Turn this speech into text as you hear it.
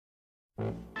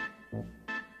Hello,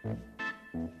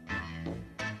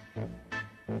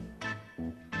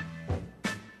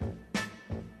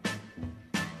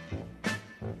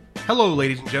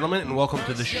 ladies and gentlemen, and welcome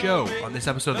to the show. On this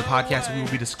episode of the podcast, we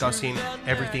will be discussing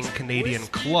everything Canadian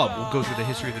Club. We'll go through the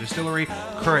history of the distillery,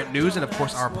 current news, and of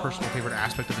course, our personal favorite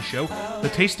aspect of the show, the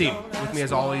tasting. With me,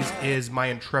 as always, is my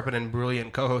intrepid and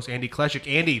brilliant co-host, Andy Kleshik.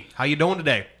 Andy, how you doing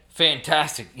today?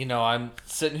 Fantastic. I'm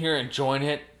sitting here enjoying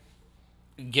it,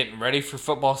 getting ready for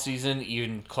football season,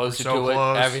 even closer to it,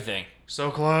 everything.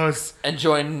 So close.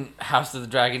 Enjoying House of the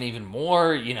Dragon even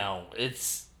more.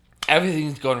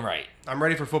 Everything's going right. I'm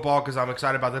ready for football because I'm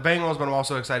excited about the Bengals, but I'm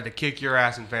also excited to kick your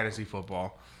ass in fantasy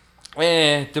football.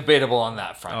 Debatable on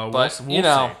that front, but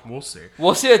we'll see.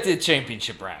 We'll see at the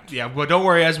championship round. Yeah, but don't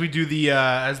worry. As we do the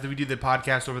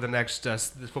podcast over the next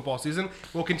this football season,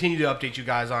 we'll continue to update you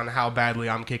guys on how badly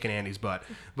I'm kicking Andy's butt.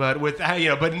 But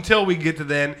but until we get to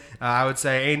then, I would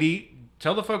say, Andy,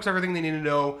 tell the folks everything they need to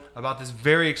know about this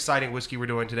very exciting whiskey we're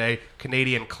doing today,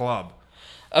 Canadian Club.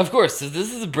 Of course. So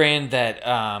this is a brand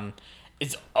that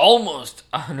is almost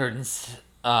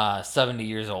 170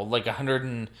 years old, like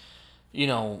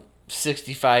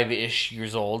 65-ish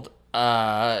years old.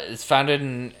 It's founded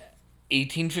in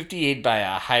 1858 by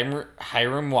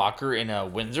Hiram Walker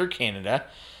in Windsor, Canada.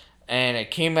 And it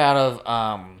came out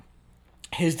of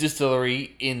his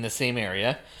distillery in the same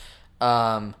area.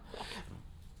 And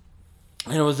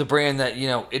it was a brand that,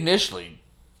 initially,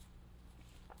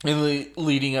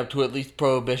 leading up to at least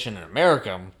Prohibition in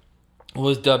America,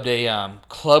 was dubbed a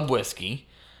club whiskey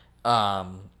by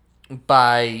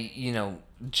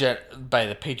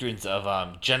the patrons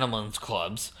of gentlemen's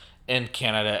clubs in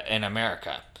Canada and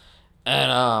America.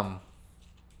 And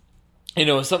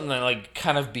it was something that,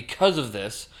 kind of because of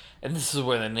this, and this is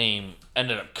where the name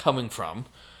ended up coming from,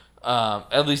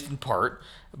 at least in part,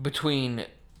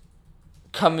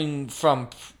 coming from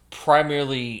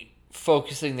primarily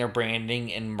focusing their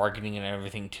branding and marketing and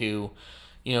everything to,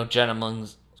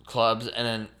 gentlemen's clubs,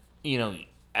 and then,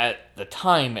 at the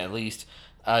time at least,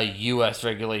 U.S.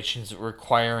 regulations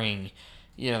requiring,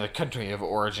 the country of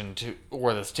origin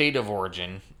or the state of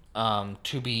origin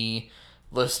to be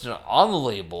listed on the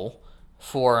label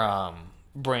for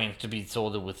brands to be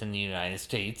sold within the United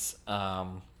States. They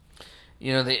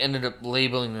ended up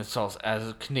labeling themselves as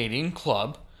a Canadian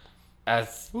Club,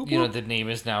 as the name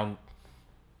is now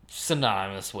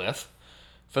synonymous with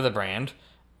for the brand.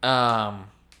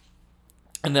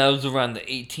 And that was around the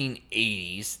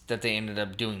 1880s that they ended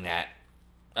up doing that,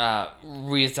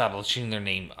 reestablishing their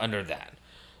name under that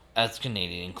as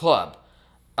Canadian Club.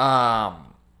 And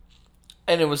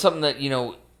it was something that,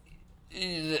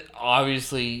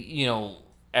 obviously,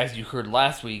 as you heard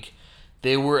last week,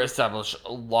 they were established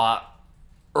a lot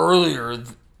earlier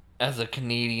as a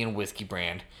Canadian whiskey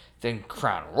brand than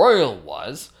Crown Royal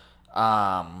was.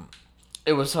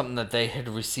 It was something that they had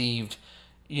received,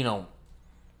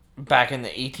 back in the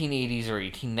 1880s or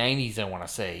 1890s, I want to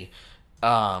say.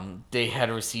 They had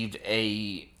received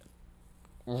a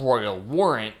royal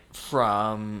warrant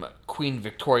from Queen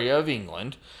Victoria of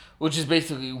England, which is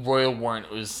basically, royal warrant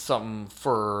was something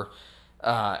for,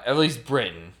 at least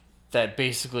Britain, that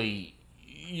basically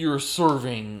you're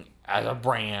serving as a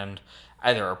brand,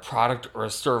 either a product or a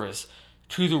service,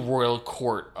 to the royal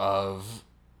court of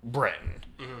Britain.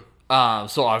 Mm-hmm.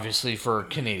 So obviously for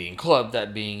Canadian Club,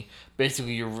 that being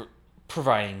basically you're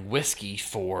providing whiskey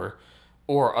for,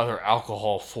 or other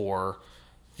alcohol for,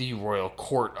 the royal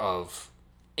court of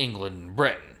England and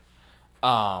Britain.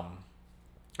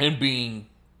 And being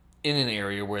in an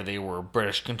area where they were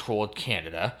British-controlled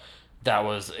Canada, that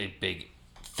was a big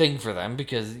thing for them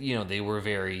because, they were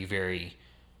very, very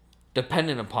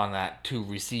dependent upon that to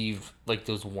receive,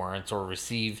 those warrants or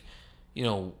receive,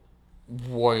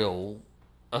 royal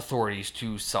authorities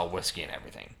to sell whiskey and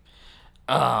everything.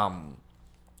 And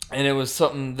it was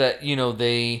something that,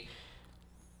 they,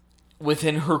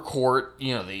 within her court,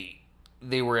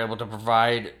 they were able to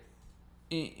provide,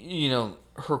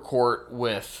 her court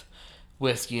with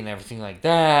whiskey and everything like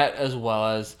that, as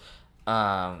well as,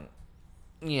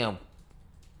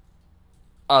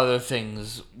 other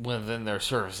things within their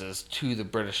services to the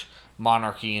British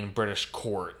monarchy and British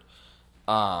court,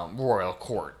 royal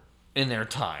court in their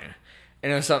time.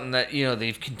 And it was something that,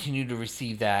 they've continued to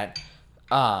receive that,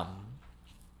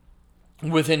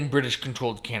 within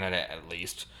British-controlled Canada, at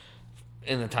least,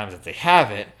 in the times that they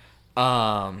have it.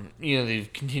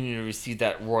 They've continued to receive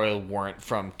that royal warrant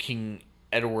from King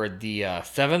Edward the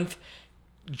VII,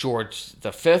 George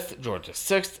V, George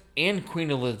VI, and Queen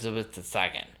Elizabeth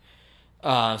II.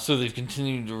 So they've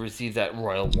continued to receive that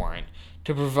royal warrant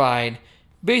to provide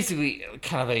basically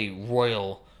kind of a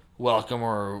royal welcome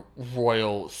or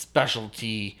royal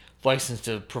specialty license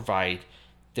to provide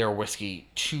their whiskey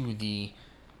to the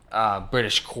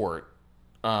British court,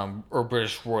 or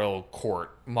British royal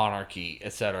court, monarchy,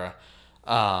 etc.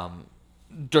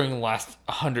 During the last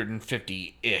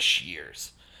 150-ish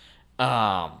years.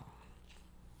 And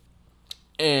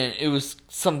it was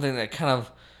something that kind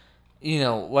of,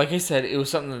 like I said, it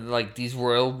was something that, like, these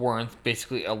royal warrants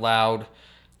basically allowed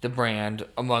the brand,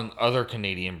 among other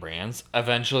Canadian brands,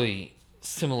 eventually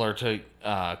similar to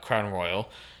Crown Royal,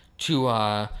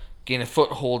 to gain a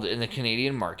foothold in the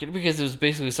Canadian market, because it was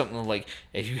basically something like,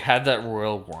 if you had that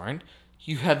royal warrant,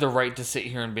 you had the right to sit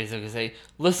here and basically say,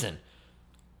 listen,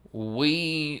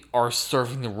 we are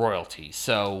serving the royalty,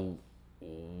 so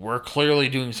we're clearly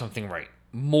doing something right.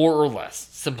 More or less,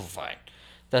 simplified.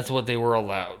 That's what they were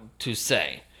allowed to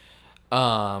say.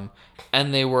 And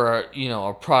they were,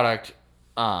 a product.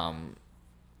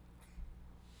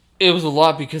 It was a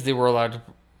lot because they were allowed to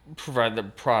provide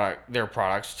their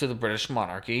products to the British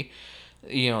monarchy,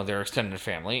 their extended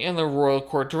family, and the royal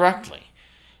court directly.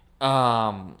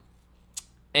 And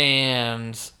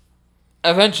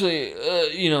eventually,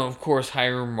 of course,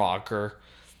 Hiram Walker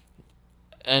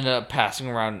ended up passing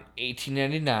around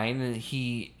 1899, and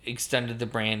he extended the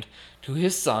brand to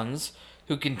his sons,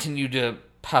 who continued to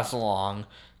pass along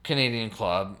Canadian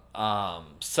Club,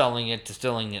 selling it,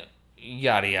 distilling it,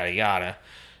 yada, yada, yada.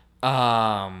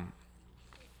 And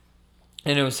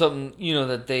it was something,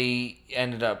 that they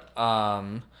ended up,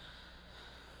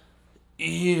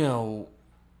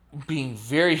 being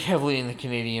very heavily in the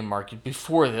Canadian market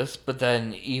before this, but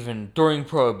then even during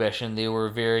Prohibition, they were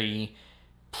very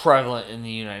prevalent in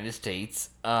the United States.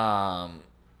 To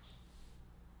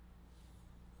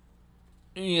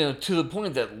the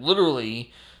point that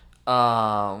literally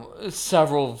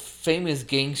several famous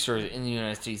gangsters in the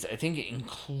United States, I think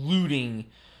including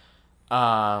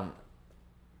Al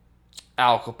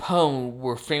Capone,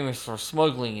 were famous for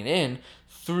smuggling it in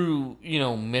through,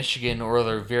 Michigan or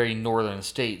other very northern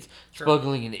states, sure,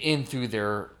 smuggling it in through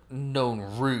their known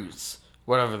routes,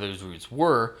 whatever those routes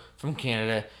were, from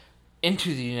Canada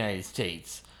into the United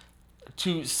States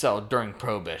to sell during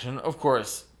Prohibition. Of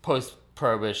course,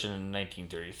 post-Prohibition in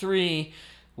 1933,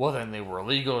 well, then they were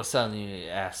illegal to sell in the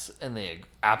U.S., and they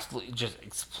absolutely just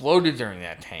exploded during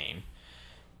that time.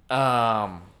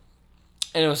 And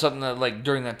it was something that, like,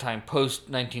 during that time,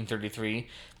 post-1933,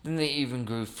 then they even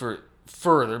grew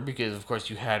further, because, of course,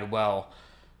 you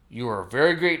were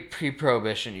very great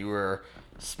pre-Prohibition, you were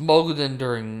smuggled in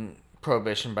during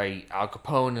Prohibition by Al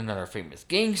Capone and other famous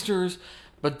gangsters,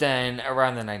 but then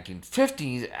around the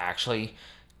 1950s, actually,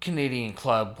 Canadian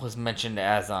Club was mentioned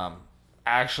as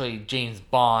actually James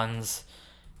Bond's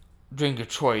drink of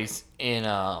choice in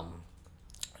I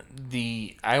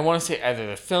want to say either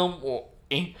the film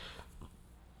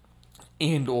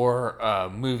or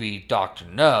movie Dr.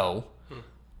 No.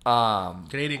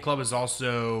 Canadian Club is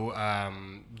also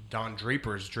Don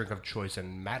Draper's drink of choice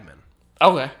in Mad Men.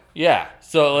 Okay, yeah.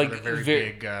 So, like, very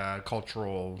big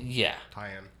cultural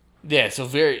tie-in. Yeah, so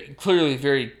clearly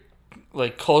very,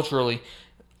 like, culturally,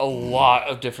 a lot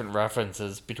of different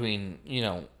references between,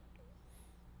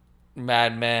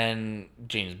 Mad Men,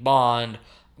 James Bond,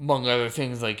 among other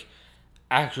things, like,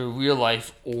 actual real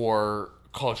life or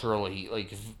culturally,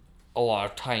 like, a lot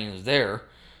of tie-ins there,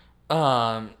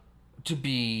 to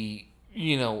be,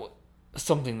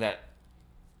 something that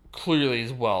clearly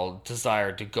is well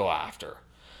desired to go after.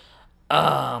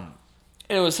 And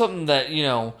it was something that,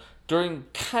 during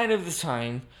kind of this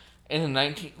time in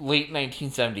the late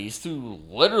 1970s through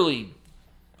literally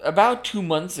about 2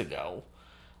 months ago,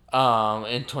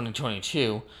 in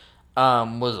 2022,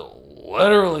 was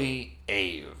literally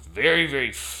a very,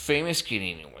 very famous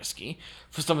Canadian whiskey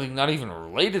for something not even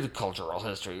related to cultural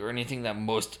history or anything that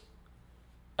most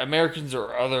Americans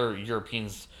or other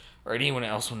Europeans or anyone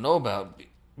else would know about,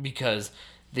 because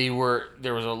there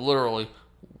was a literally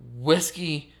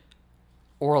whiskey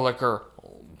or liquor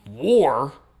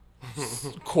war,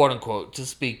 quote unquote, to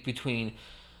speak, between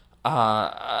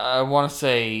I want to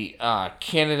say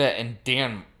Canada and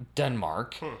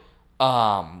Denmark.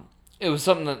 It was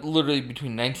something that literally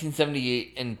between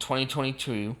 1978 and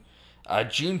 2022,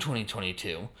 June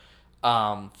 2022,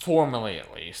 formally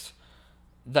at least,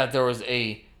 that there was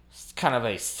a kind of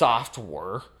a soft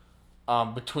war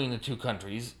between the two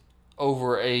countries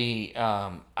over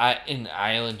an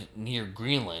island near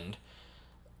Greenland,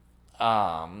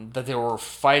 that they were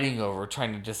fighting over,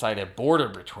 trying to decide a border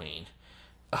between,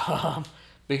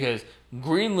 because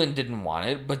Greenland didn't want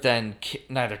it, but then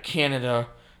neither Canada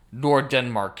nor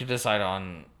Denmark could decide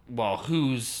on, well,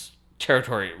 whose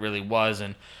territory it really was,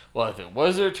 and, well, if it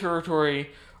was their territory,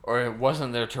 or it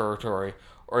wasn't their territory,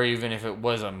 or even if it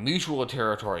was a mutual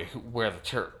territory where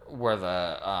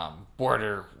the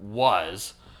border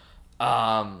was,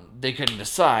 they couldn't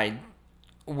decide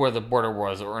where the border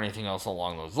was or anything else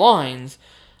along those lines.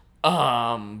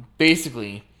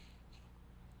 Basically,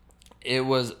 it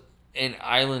was an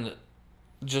island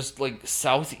just like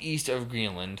southeast of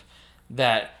Greenland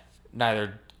that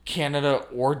neither Canada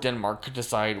or Denmark could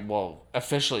decide, well,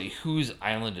 officially whose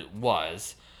island it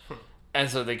was. And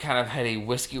so they kind of had a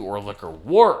whiskey or liquor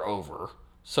war over,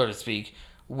 so to speak,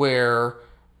 where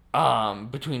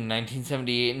between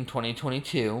 1978 and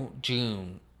 2022,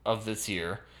 June of this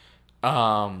year,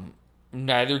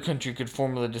 neither country could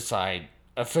formally decide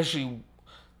officially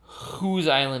whose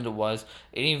island it was,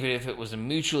 and even if it was a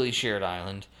mutually shared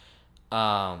island,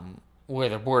 where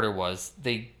the border was,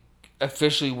 they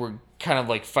officially were kind of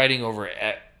like fighting over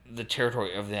at the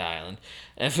territory of the island.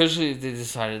 And officially they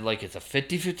decided like it's a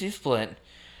 50-50 split.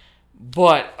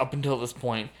 But up until this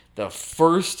point, the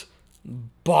first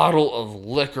bottle of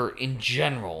liquor in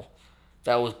general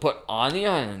that was put on the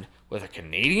island with a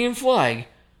Canadian flag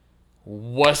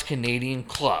was Canadian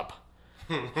Club.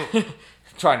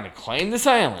 Trying to claim this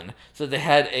island. So they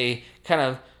had a kind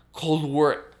of Cold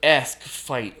War-esque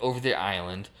fight over the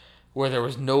island where there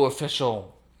was no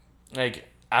official, like,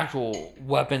 actual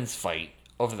weapons fight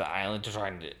over the island to try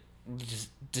and just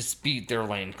dispute their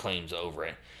land claims over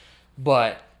it.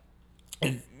 But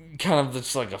it kind of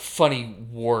just like a funny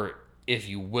war, if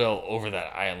you will, over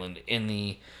that island in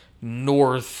the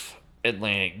North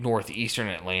Atlantic, northeastern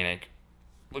Atlantic,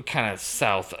 kind of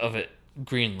south of it,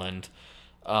 Greenland.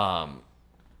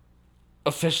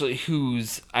 Officially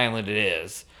whose island it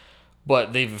is,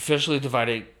 but they've officially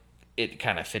divided it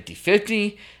kind of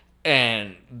 50-50,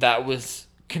 and that was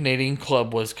Canadian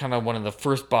Club was kind of one of the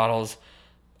first bottles,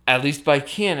 at least by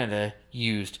Canada,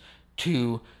 used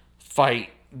to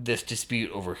fight this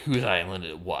dispute over whose island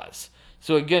it was.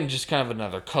 So again, just kind of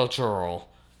another cultural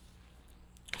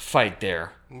fight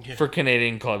there for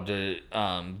Canadian Club to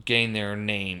gain their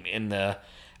name in the,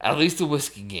 at least the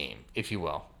whiskey game, if you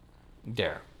will.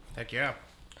 There. Heck yeah.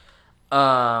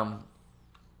 And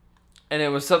it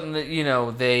was something that,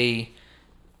 they,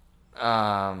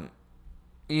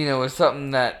 it's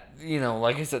something that,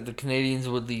 like I said, the Canadians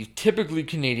would leave typically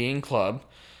Canadian Club,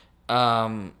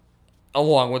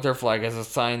 along with their flag as a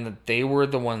sign that they were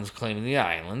the ones claiming the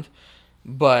island.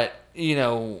 But,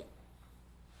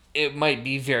 it might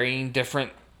be varying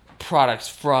different products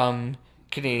from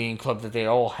Canadian Club that they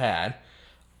all had.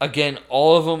 Again,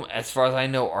 all of them, as far as I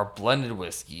know, are blended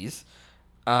whiskeys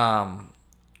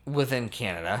within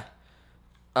Canada.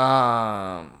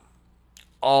 All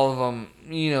of them,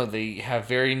 they have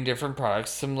varying different products,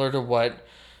 similar to what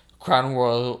Crown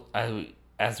Royal,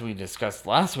 as we discussed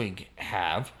last week,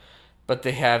 have. But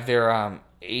they have their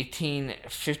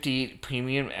 1858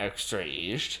 Premium Extra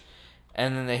Aged.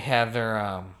 And then they have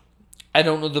their... I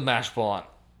don't know the mash bill on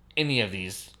any of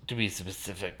these, to be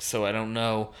specific. So I don't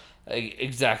know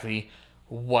exactly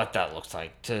what that looks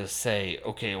like to say,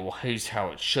 okay, well, here's how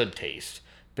it should taste,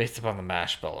 based upon the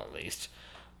mash bill at least.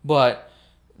 But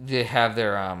they have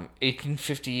their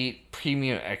 1858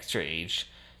 Premium Extra Aged,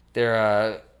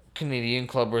 their Canadian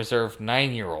Club Reserve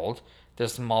 9-year-old, their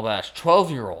Small Batch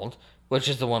 12-year-old, which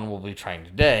is the one we'll be trying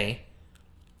today,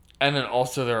 and then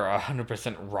also their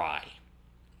 100% rye.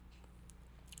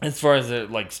 As far as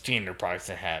the standard products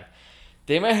they have,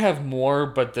 they might have more,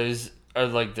 but those are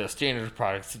like the standard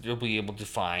products that you'll be able to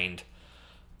find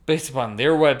based upon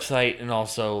their website, and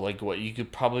also like what you could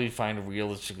probably find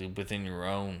realistically within your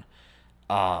own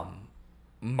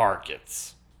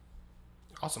markets.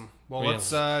 Awesome. Well,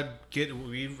 let's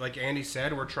like Andy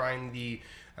said, we're trying the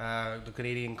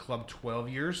Canadian Club 12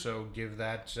 years, so give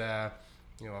that a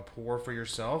pour for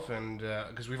yourself, and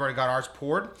because we've already got ours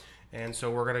poured, and so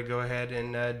we're gonna go ahead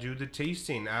and do the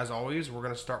tasting. As always, we're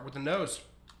gonna start with the nose.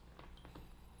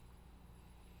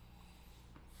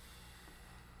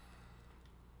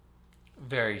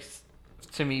 Very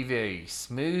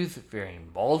smooth, very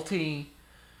malty,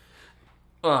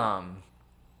 kind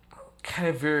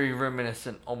of very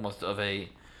reminiscent almost of a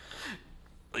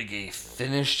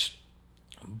finished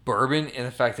bourbon, in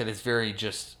the fact that it's very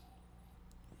just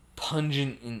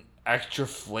pungent and extra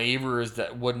flavors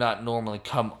that would not normally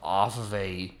come off of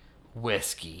a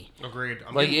whiskey. Agreed.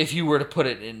 If you were to put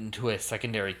it into a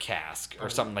secondary cask or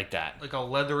something like that. Like a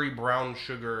leathery brown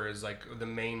sugar is like the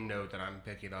main note that I'm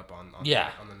picking up on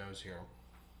the nose here.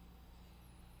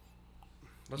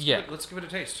 Let's give it a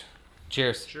taste.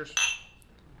 Cheers. Cheers.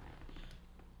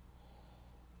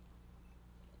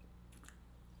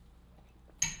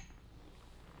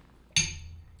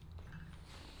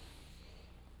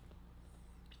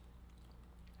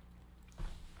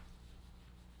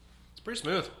 It's pretty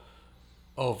smooth.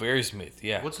 Oh, very smooth.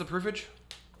 Yeah. What's the proofage?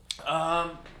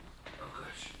 Oh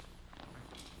gosh.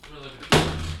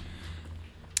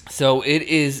 So it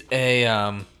is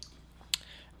a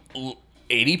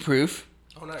 80 proof.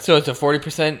 Oh, nice. So it's a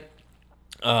 40%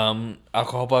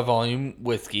 alcohol by volume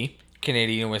whiskey,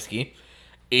 Canadian whiskey,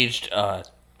 aged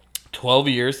 12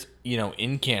 years,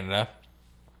 in Canada.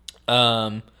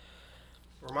 Reminds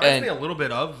me a little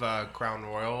bit of Crown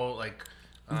Royal, like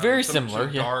very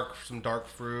similar. Some dark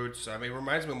fruits. I mean, it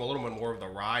reminds me a little bit more of the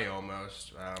rye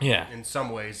almost. Yeah. In some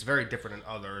ways, very different in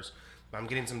others. I'm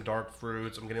getting some dark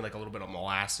fruits. I'm getting like a little bit of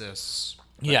molasses.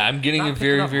 Yeah, I'm getting Not a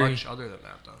very, picking up very much other than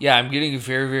that though. Yeah, I'm getting a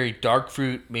very, very dark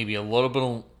fruit, maybe a little bit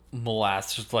of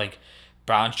molasses, like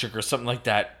brown sugar, something like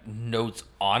that, notes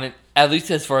on it. At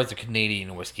least as far as the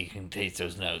Canadian whiskey can taste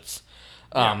those notes.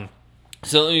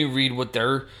 So let me read what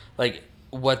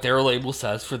their label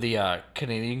says for the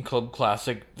Canadian Club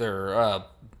Classic. Their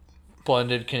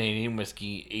blended Canadian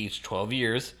whiskey, aged 12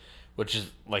 years, which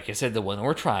is, like I said, the one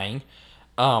we're trying.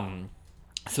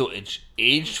 So it's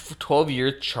aged for 12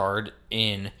 years, charred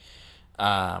in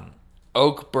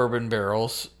oak bourbon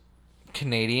barrels.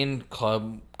 Canadian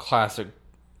Club Classic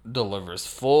delivers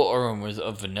full aromas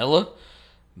of vanilla,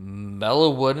 mellow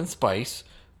wood, and spice,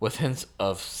 with hints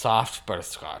of soft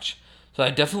butterscotch. So I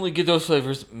definitely get those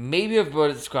flavors, maybe of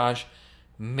butterscotch,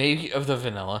 maybe of the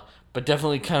vanilla, but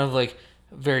definitely kind of like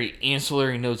very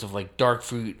ancillary notes of like dark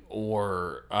fruit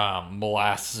or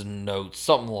molasses notes,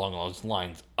 something along those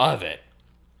lines of it.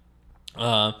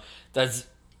 That's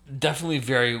definitely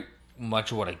very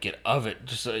much what I get of it.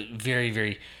 Just a very,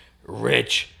 very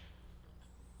rich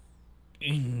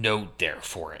note there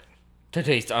for it to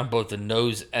taste on both the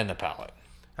nose and the palate.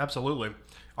 Absolutely.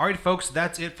 All right, folks,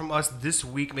 that's it from us this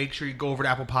week. Make sure you go over to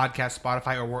Apple Podcasts,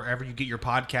 Spotify, or wherever you get your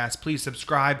podcasts. Please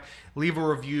subscribe, leave a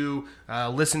review,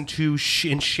 listen to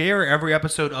and share every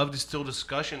episode of Distill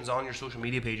Discussions on your social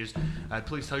media pages.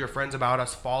 Please tell your friends about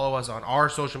us. Follow us on our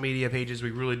social media pages.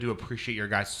 We really do appreciate your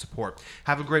guys' support.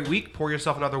 Have a great week. Pour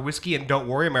yourself another whiskey, and don't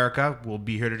worry, America. We'll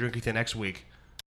be here to drink it to next week.